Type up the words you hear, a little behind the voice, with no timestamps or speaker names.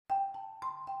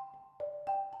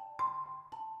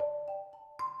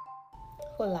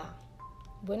Hola,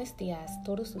 buenos días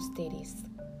todos ustedes.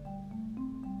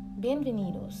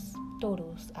 Bienvenidos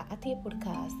todos a Ati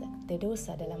Podcast de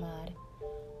Dosa de la Mar.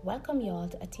 Welcome y'all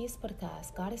to Ati's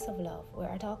podcast, Goddess of Love,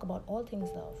 where I talk about all things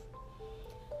love.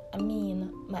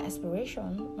 My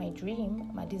aspiration, my dream,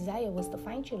 my desire was to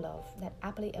find true love, that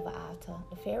happily ever after,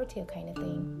 the fairy tale kind of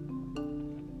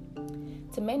thing.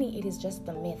 To many, it is just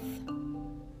a myth.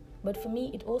 But for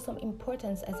me, it holds some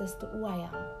importance as to who I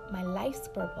am, my life's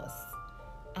purpose,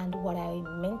 and what I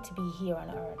meant to be here on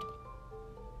earth.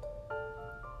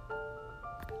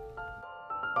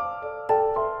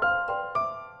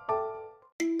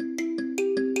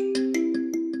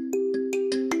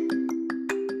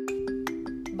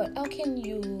 But how can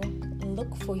you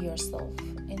look for yourself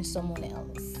in someone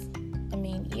else?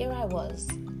 Here I was,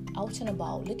 out and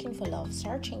about, looking for love,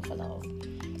 searching for love,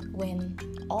 when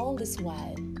all this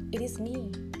while, it is me.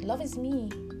 Love is me.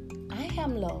 I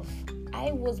am love.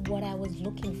 I was what I was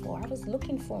looking for. I was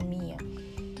looking for me.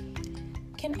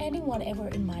 Can anyone ever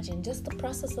imagine just to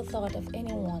process the thought of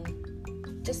anyone,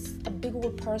 just a big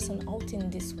old person out in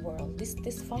this world, this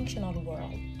dysfunctional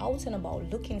world, out and about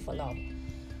looking for love?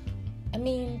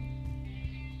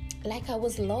 Like I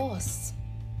was lost.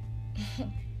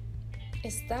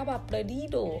 Estaba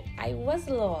perdido. I was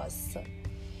lost.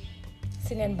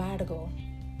 Sin embargo,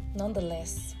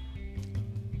 nonetheless,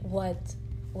 what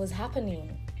was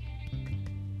happening?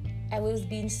 I was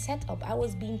being set up. I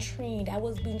was being trained. I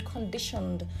was being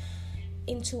conditioned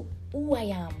into who I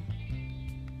am.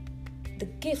 The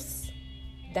gifts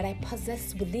that I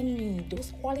possess within me,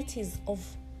 those qualities of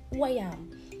who I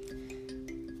am.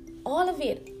 All of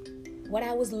it, what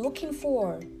I was looking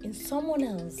for in someone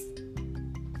else,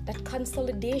 that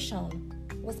consolidation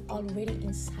was already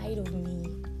inside of me.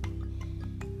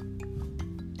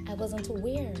 I wasn't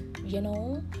aware,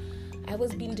 I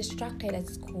was being distracted at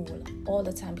school all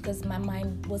the time because my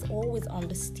mind was always on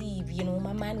the Steve,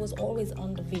 my mind was always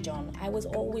on the vision. I was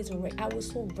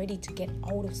so ready to get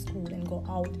out of school and go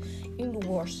out in the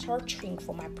world searching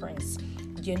for my prince,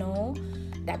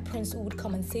 that prince who would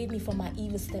come and save me from my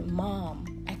evil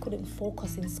stepmom. I couldn't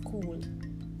focus in school.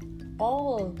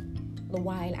 All the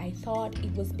while I thought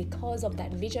it was because of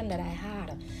that vision that I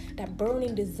had, that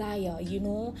burning desire,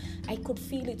 I could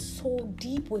feel it so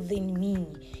deep within me.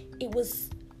 It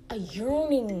was a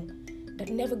yearning that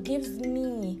never gives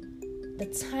me the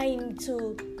time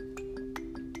to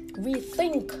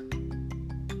rethink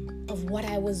of what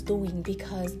I was doing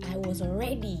because I was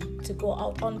ready to go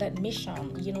out on that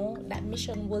mission, that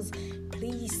mission was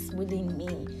placed within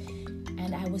me.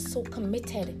 And I was so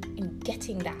committed in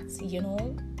getting that,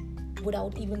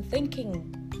 without even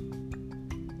thinking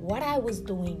what I was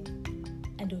doing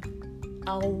and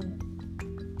how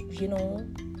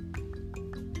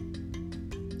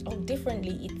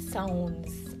differently it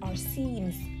sounds or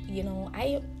seems.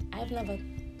 I've never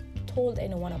told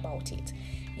anyone about it.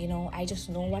 I just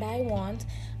know what I want,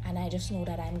 and I just know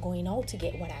that I'm going out to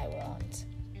get what I want.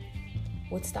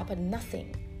 Would stop at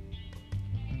nothing.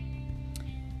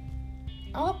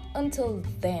 Up until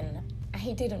then,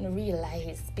 I didn't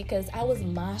realize because I was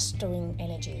mastering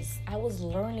energies. I was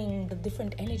learning the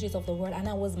different energies of the world and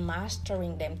I was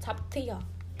mastering them top tier.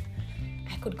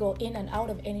 I could go in and out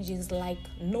of energies like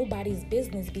nobody's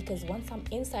business because once I'm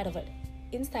inside of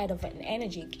an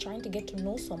energy, trying to get to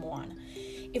know someone,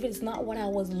 if it's not what I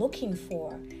was looking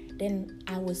for, then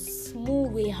I would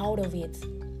smooth way out of it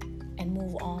and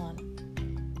move on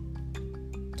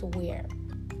to where?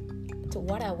 To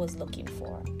what I was looking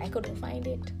for. I couldn't find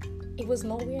it. It was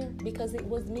nowhere because it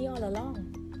was me all along.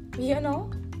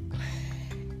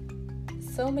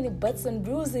 So many butts and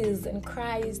bruises and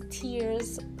cries,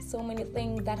 tears, so many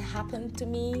things that happened to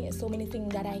me, so many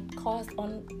things that I caused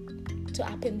to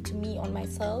happen to me on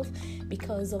myself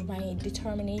because of my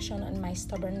determination and my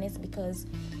stubbornness, because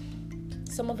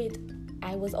some of it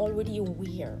I was already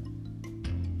aware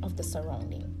of the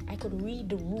surrounding. I could read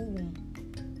the room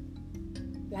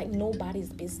like nobody's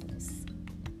business.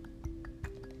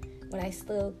 But I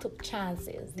still took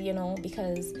chances,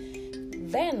 because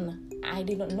then I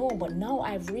didn't know, but now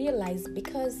I've realized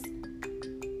because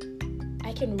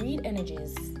I can read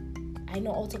energies. I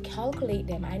know how to calculate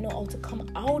them. I know how to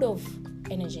come out of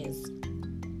energies.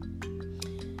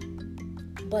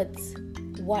 But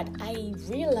what I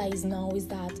realize now is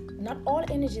that not all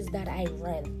energies that I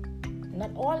read,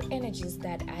 not all energies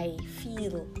that I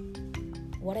feel,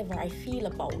 whatever I feel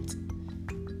about,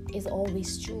 is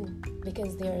always true,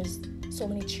 because there's so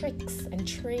many tricks and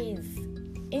trades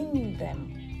in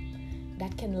them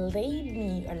that can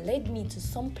lead me to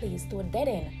some place, to a dead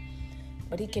end,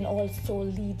 but it can also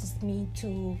lead me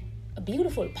to a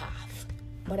beautiful path.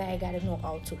 but I gotta know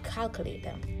how to calculate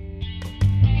them.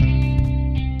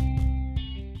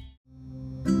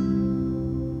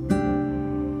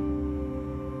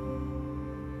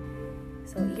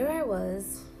 So here I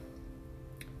was,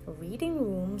 reading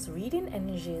rooms, reading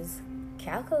energies,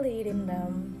 calculating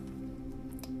them,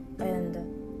 and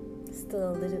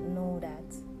still didn't know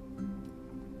that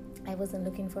I wasn't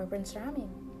looking for Prince Charming.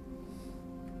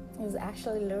 I was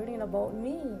actually learning about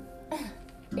me.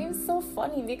 It was so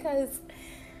funny because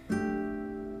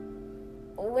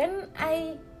when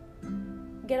I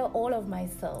get a hold of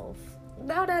myself,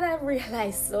 now that I've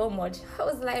realized so much, I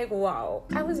was like, wow,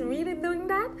 I was really doing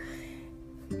that.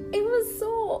 It was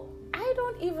so, I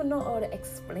don't even know how to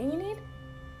explain it.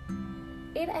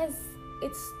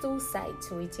 It's two sides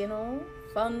to it,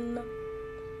 fun,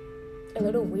 a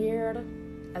little weird,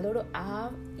 a little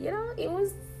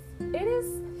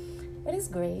it is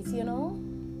great,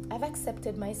 I've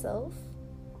accepted myself,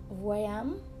 who I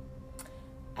am.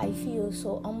 I feel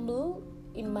so humble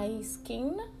in my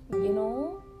skin,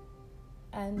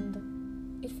 and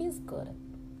it feels good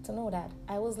to know that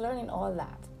I was learning all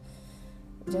that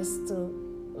just to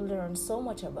learn so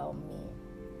much about me.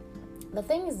 The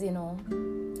thing is,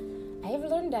 I have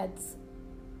learned that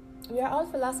we are all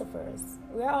philosophers,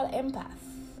 we are all empaths,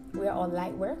 we are all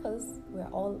light workers, we are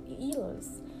all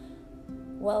healers.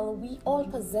 Well, we all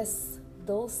possess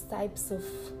those types of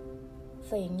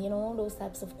thing, those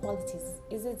types of qualities.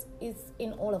 It's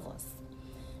in all of us.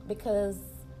 Because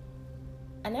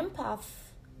an empath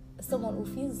is someone who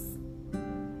feels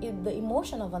the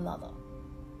emotion of another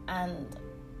and,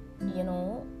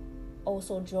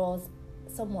 also draws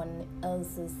someone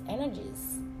else's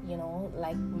energies,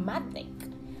 like magnetic.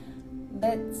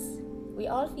 But we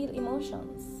all feel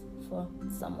emotions for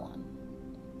someone.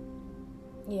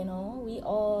 We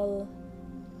all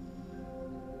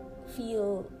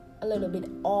feel a little bit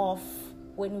off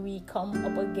when we come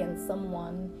up against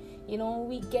someone.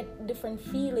 We get different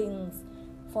feelings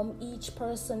from each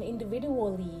person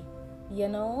individually,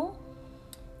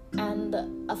 and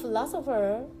a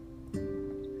philosopher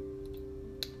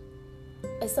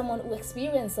is someone who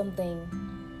experienced something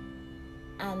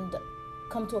and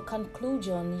come to a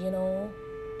conclusion,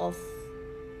 of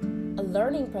a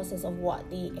learning process of what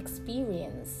they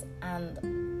experience. And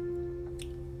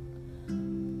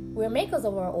we're makers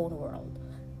of our own world.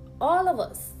 All of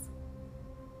us,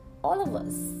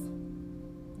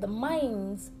 the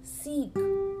minds seek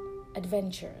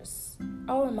adventures.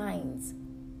 Our minds,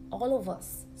 all of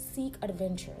us seek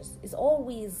adventures, is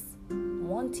always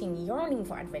wanting, yearning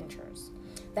for adventures.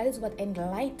 That is what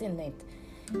enlightened it.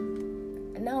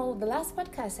 Now, the last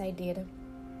podcast I did,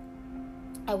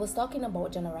 I was talking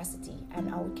about generosity and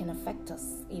how it can affect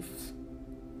us if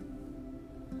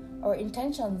our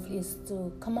intentions is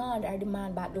to command or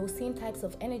demand back those same types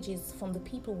of energies from the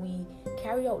people we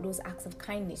carry out those acts of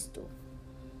kindness to,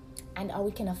 and how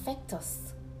it can affect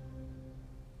us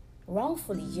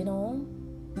wrongfully,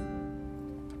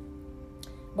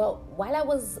 But while I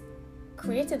was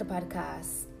creating the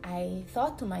podcast, I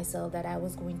thought to myself that I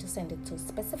was going to send it to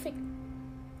specific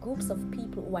groups of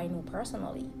people who I know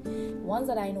personally, ones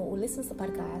that I know who listens to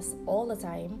podcasts all the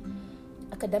time.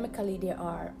 Academically, they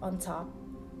are on top,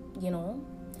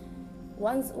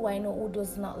 ones who I know who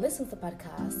does not listen to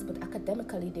podcasts, but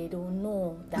academically they don't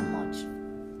know that much.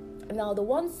 Now, the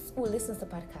ones who listen to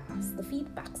podcasts, the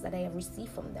feedbacks that I have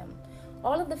received from them,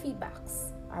 all of the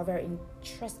feedbacks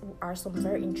are some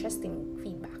very interesting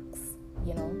feedbacks,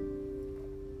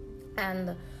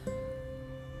 and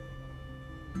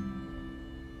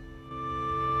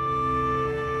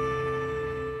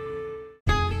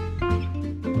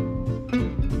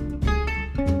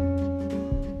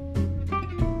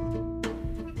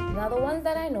now the ones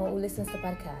that I know who listens to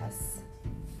podcasts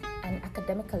and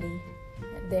academically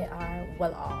they are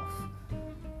well off.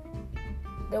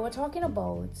 They were talking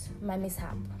about my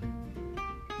mishap,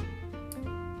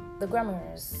 the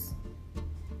grammars,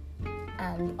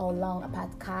 and how long a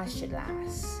podcast should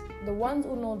last. The ones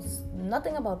who knows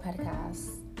nothing about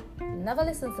podcasts, never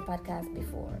listened to podcasts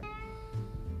before,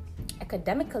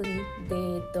 academically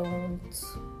they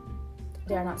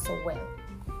are not so well.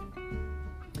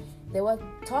 They were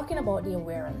talking about the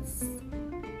awareness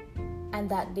and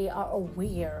that they are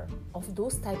aware of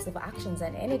those types of actions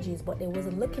and energies, but they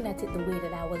wasn't looking at it the way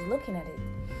that I was looking at it.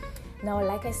 Now,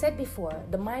 like I said before,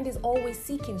 the mind is always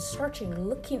seeking, searching,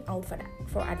 looking out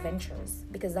for adventures,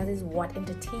 because that is what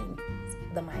entertains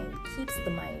the mind, keeps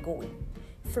the mind going,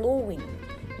 flowing,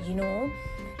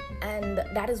 and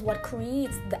that is what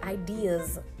creates the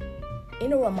ideas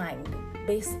in our mind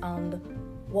based on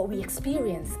what we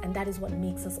experience, and that is what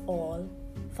makes us all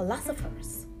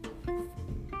philosophers.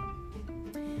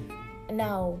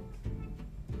 Now,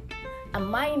 a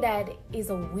mind that is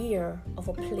aware of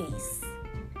a place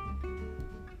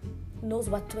knows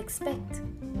what to expect,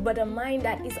 but a mind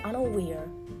that is unaware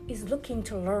is looking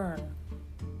to learn,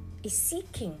 is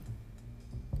seeking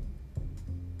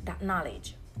that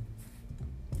knowledge.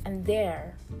 And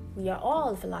there, we are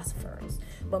all philosophers,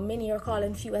 but many are called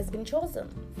and few has been chosen.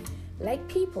 Like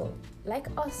people, like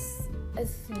us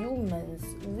as humans,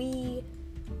 we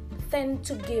tend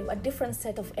to give a different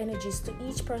set of energies to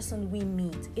each person we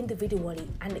meet individually,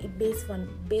 and it based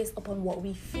upon what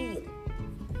we feel.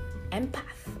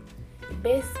 Empath,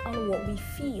 based on what we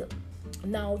feel.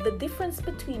 Now, the difference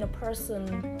between a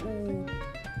person who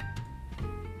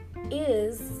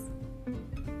is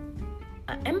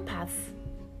an empath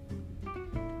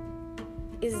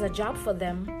is a job for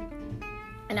them,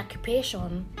 an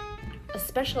occupation, a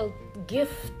special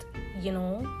gift,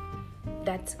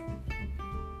 that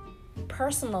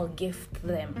personal gift to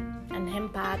them. An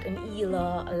empath, an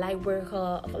healer, a light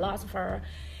worker, a philosopher.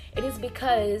 It is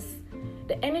because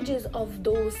the energies of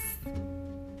those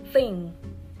things,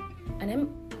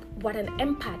 what an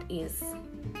empath is,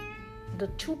 the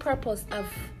true purpose of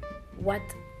what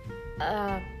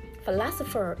a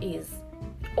philosopher is,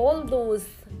 all those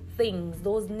things,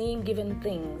 those name-given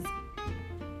things,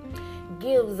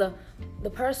 gives the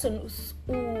person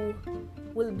who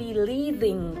will be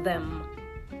leading them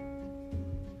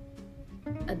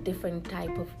a different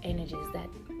type of energies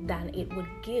than it would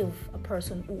give a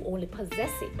person who only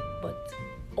possess it, but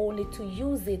only to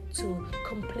use it to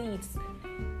complete,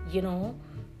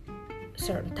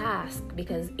 certain tasks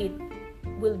because it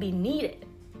will be needed.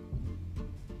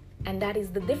 And that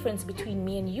is the difference between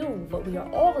me and you. But we are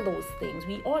all those things.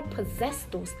 We all possess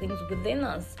those things within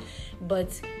us.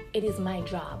 But it is my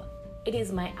job. It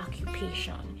is my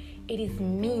occupation. It is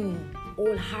me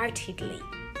wholeheartedly.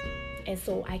 And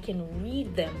so I can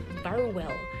read them very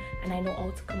well. And I know how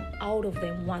to come out of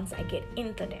them once I get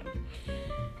into them.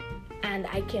 And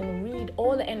I can read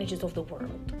all the energies of the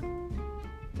world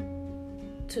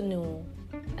to know,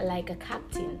 like a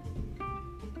captain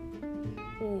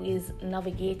who is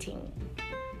navigating.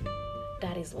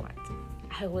 That is what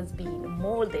I was being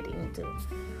molded into.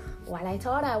 While I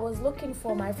thought I was looking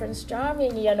for my Prince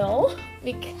Charming,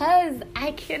 because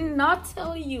I cannot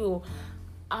tell you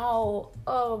how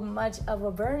much of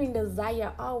a burning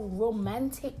desire, how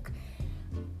romantic.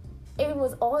 It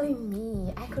was all in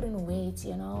me. I couldn't wait,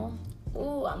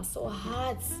 Ooh, I'm so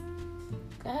hot.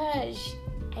 Gosh,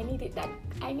 I needed that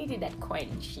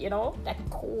quench, that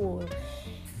cool.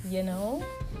 Oh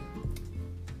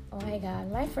my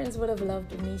God, my friends would have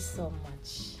loved me so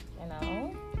much,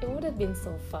 It would have been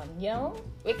so fun,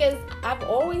 because I've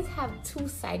always have two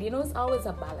sides, it's always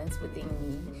a balance within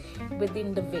me,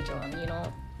 within the vision,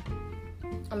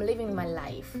 I'm living my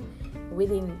life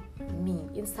within me,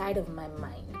 inside of my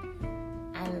mind,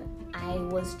 and I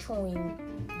was throwing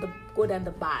the good and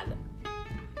the bad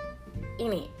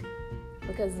in it,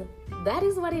 because that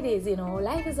is what it is,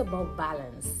 life is about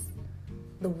balance.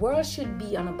 The world should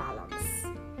be on a balance,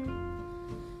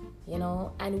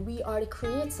 and we are the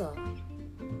creator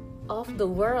of the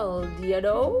world, It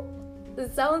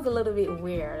sounds a little bit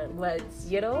weird, but,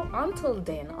 until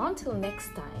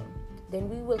next time, then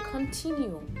we will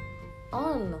continue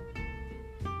on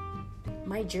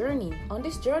my journey. On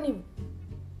this journey,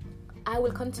 I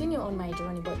will continue on my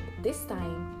journey, but this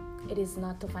time, it is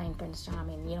not to find Prince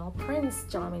Charming, Prince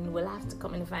Charming will have to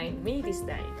come and find me this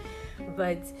time.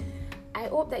 But I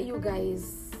hope that you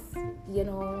guys,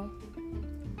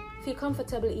 feel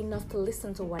comfortable enough to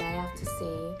listen to what I have to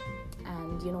say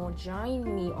and, join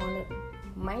me on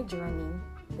my journey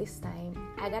this time.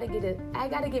 I gotta give it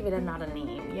another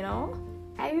name,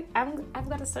 I've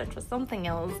got to search for something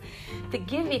else to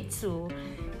give it to,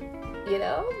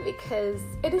 because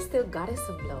it is still Goddess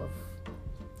of Love.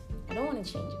 I don't want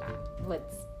to change that,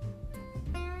 but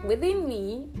within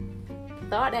me,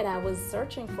 thought that I was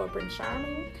searching for Prince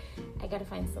Charming. I gotta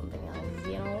find something else,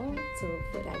 to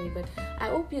put at it. But I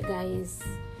hope you guys,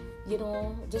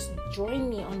 just join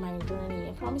me on my journey.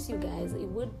 I promise you guys, it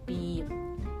would be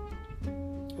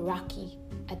rocky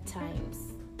at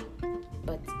times,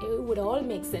 but it would all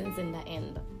make sense in the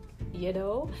end,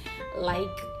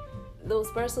 like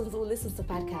those persons who listen to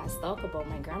podcasts talk about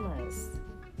my grammars.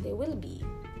 They will be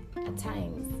at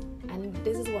times, and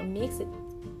this is what makes it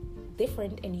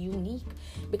different and unique,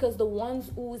 because the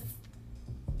ones who's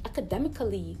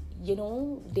academically,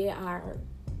 they are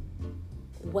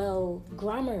well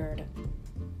grammared,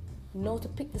 know to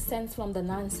pick the sense from the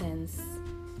nonsense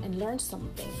and learn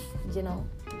something,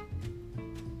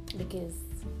 because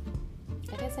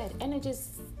like I said, energy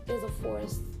is a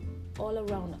force all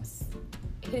around us.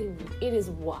 It it is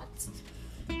what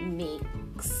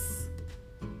makes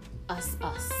us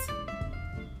us,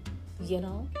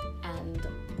 and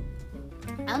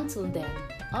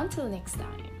until next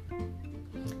time,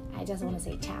 I just want to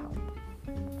say ciao.